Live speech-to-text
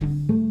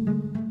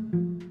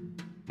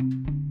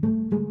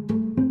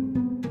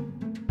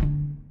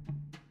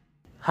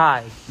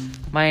Hi,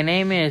 my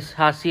name is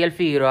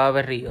Haziel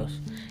L,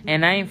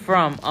 and I'm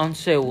from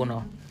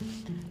 11.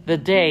 The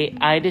day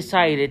I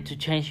decided to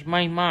change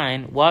my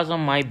mind was on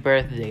my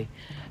birthday.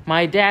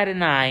 My dad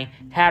and I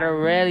had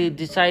already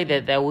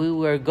decided that we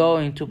were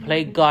going to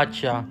play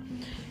gotcha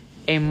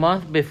a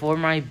month before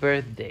my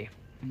birthday.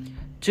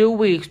 2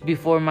 weeks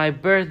before my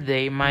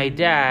birthday, my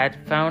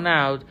dad found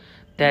out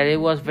that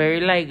it was very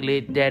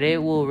likely that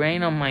it will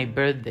rain on my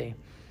birthday.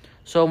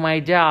 So my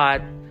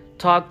dad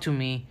talked to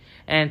me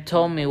and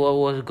told me what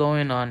was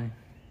going on.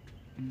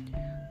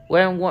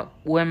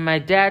 When my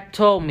dad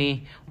told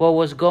me what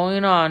was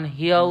going on,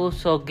 he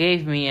also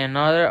gave me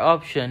another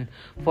option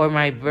for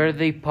my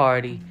birthday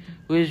party,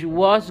 which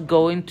was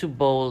going to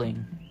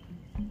bowling.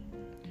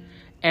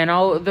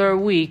 Another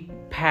week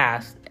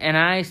passed, and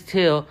I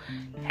still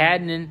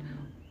hadn't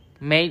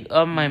made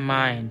up my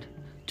mind.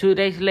 2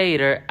 days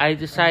later, I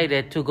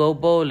decided to go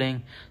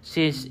bowling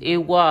since it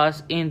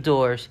was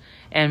indoors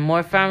and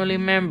more family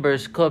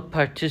members could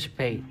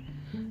participate.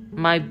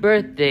 My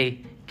birthday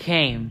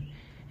came,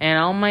 and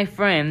all my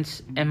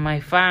friends and my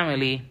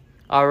family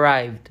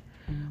arrived.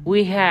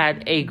 We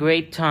had a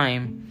great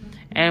time,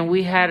 and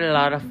we had a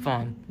lot of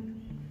fun.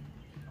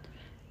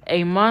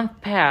 A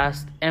month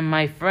passed, and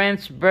my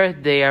friend's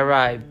birthday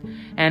arrived,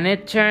 and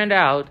it turned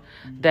out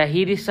that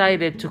he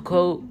decided to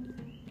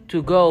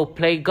go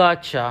play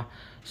gotcha,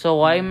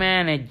 so I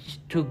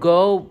managed to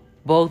go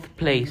both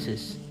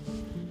places.